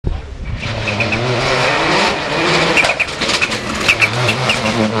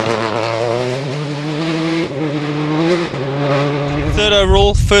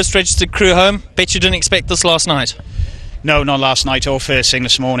all, first registered crew home. Bet you didn't expect this last night. No, not last night or first thing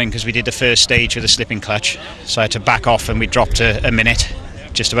this morning, because we did the first stage with a slipping clutch. So I had to back off and we dropped a minute,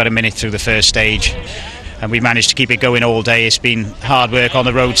 just about a minute through the first stage. And we managed to keep it going all day. It's been hard work on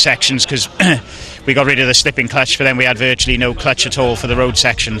the road sections because we got rid of the slipping clutch, but then we had virtually no clutch at all for the road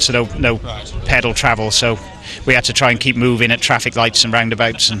section, so no pedal travel. So we had to try and keep moving at traffic lights and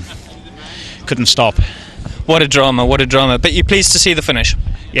roundabouts and couldn't stop. What a drama, what a drama. But you're pleased to see the finish?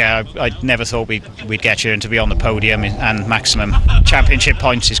 Yeah, I never thought we'd get here and to be on the podium and maximum championship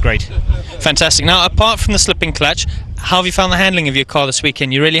points is great. Fantastic. Now, apart from the slipping clutch, how have you found the handling of your car this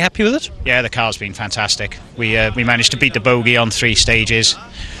weekend? You really happy with it? Yeah, the car's been fantastic. We managed to beat the bogey on 3 stages.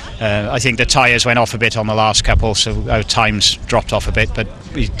 I think the tyres went off a bit on the last couple, so our times dropped off a bit, but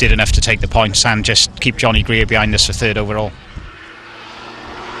we did enough to take the points and just keep Johnny Greer behind us for 3rd overall.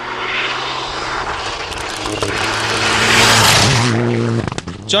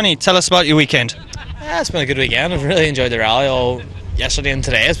 Johnny, tell us about your weekend. Yeah, it's been a good weekend. I've really enjoyed the rally all yesterday and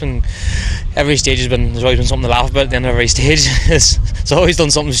today. Every stage there's always been something to laugh about at the end of every stage. It's always done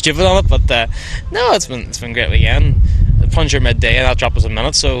something stupid on it, but no, it's been a great weekend. The puncher midday and that dropped us a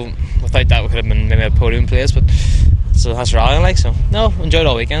minute, so without that we could have been maybe a podium place, but so that's rallying like. So no, enjoyed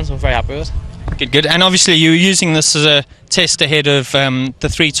all weekend, so I'm very happy with it. Good. And obviously you were using this as a test ahead of the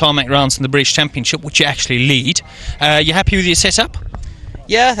 3 tarmac rounds in the British Championship, which you actually lead. You happy with your setup?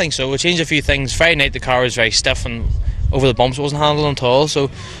 Yeah, I think so. We changed a few things. Friday night the car was very stiff and over the bumps it wasn't handling at all, so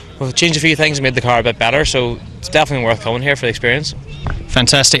we've changed a few things and made the car a bit better, so it's definitely worth coming here for the experience.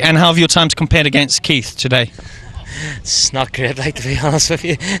 Fantastic. And how have your times compared against Keith today? It's not great, like, to be honest with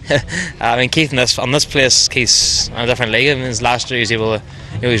you. I mean, Keith on this place, Keith's on a different league. I mean, his last year he was able to,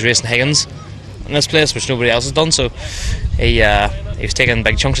 he was racing Higgins in this place, which nobody else has done, so he was taking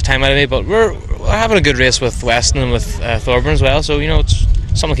big chunks of time out of me, but we're having a good race with Weston and with Thorburn as well, so you know, it's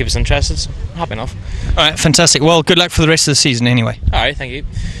something to keep us interested, so I'm happy enough. Alright, fantastic. Well, good luck for the rest of the season anyway. Alright, thank you.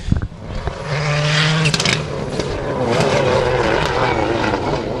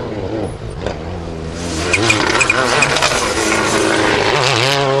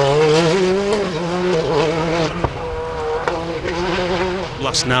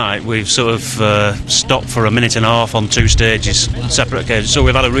 Last night we've sort of stopped for a minute and a half on 2 stages, separate occasions, so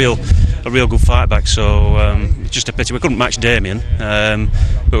we've had a real good fight back, so just a pity we couldn't match Damian,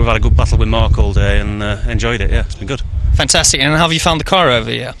 but we've had a good battle with Mark all day and enjoyed it. Yeah, it's been good. Fantastic. And how have you found the car over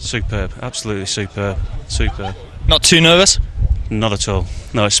here? Superb, absolutely superb. Not too nervous? Not at all.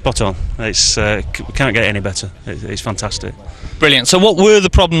 No, it's spot on. It's we can't get any better. It's fantastic. Brilliant. So what were the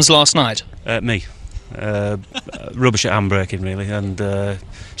problems last night? Me. Rubbish at handbraking really, and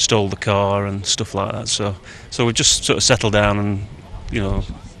stole the car and stuff like that, so we've just sort of settled down and, you know,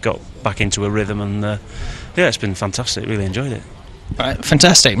 got back into a rhythm, and yeah, it's been fantastic, really enjoyed it. Alright,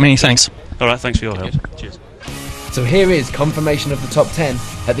 fantastic, many thanks. Alright, thanks for your help. Cheers. So here is confirmation of the top 10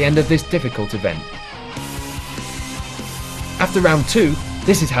 at the end of this difficult event. After round 2,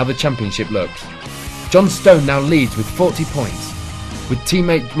 this is how the championship looks. John Stone now leads with 40 points, with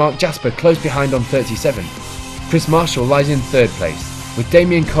teammate Mark Jasper close behind on 37. Chris Marshall lies in 3rd place, with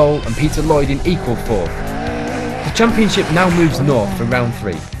Damian Cole and Peter Lloyd in equal 4th. The championship now moves north for round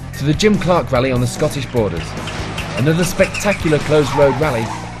 3, to the Jim Clark Rally on the Scottish borders. Another spectacular closed road rally.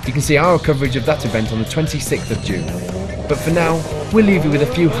 You can see our coverage of that event on the 26th of June. But for now, we'll leave you with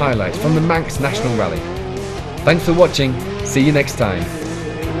a few highlights from the Manx National Rally. Thanks for watching, see you next time.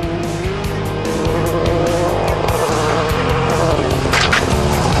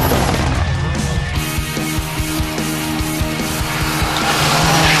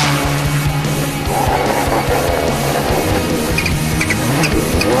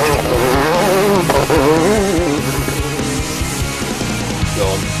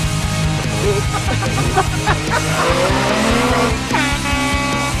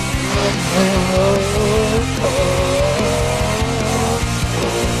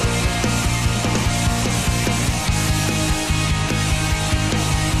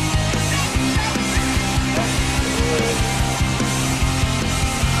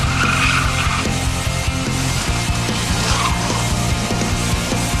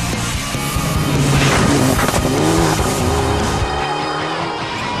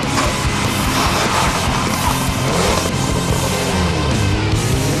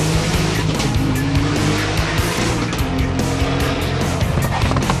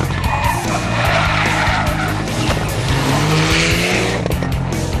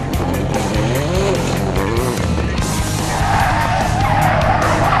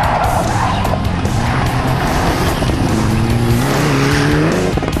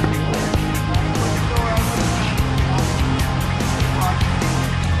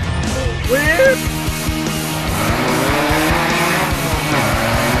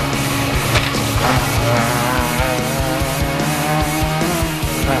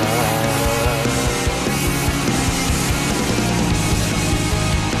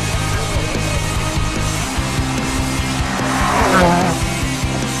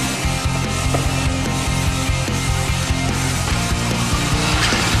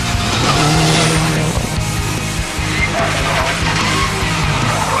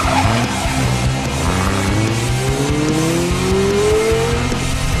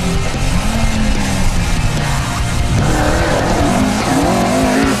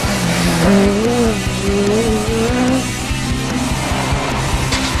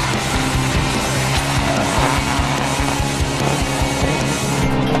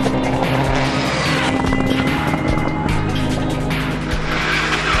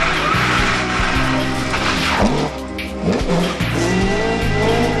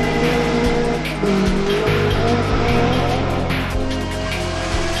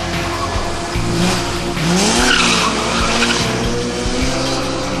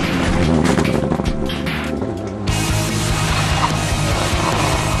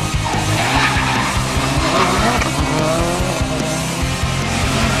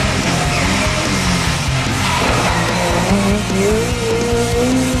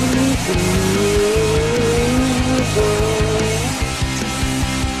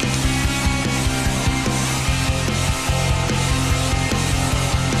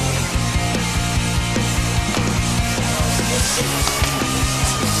 Yes!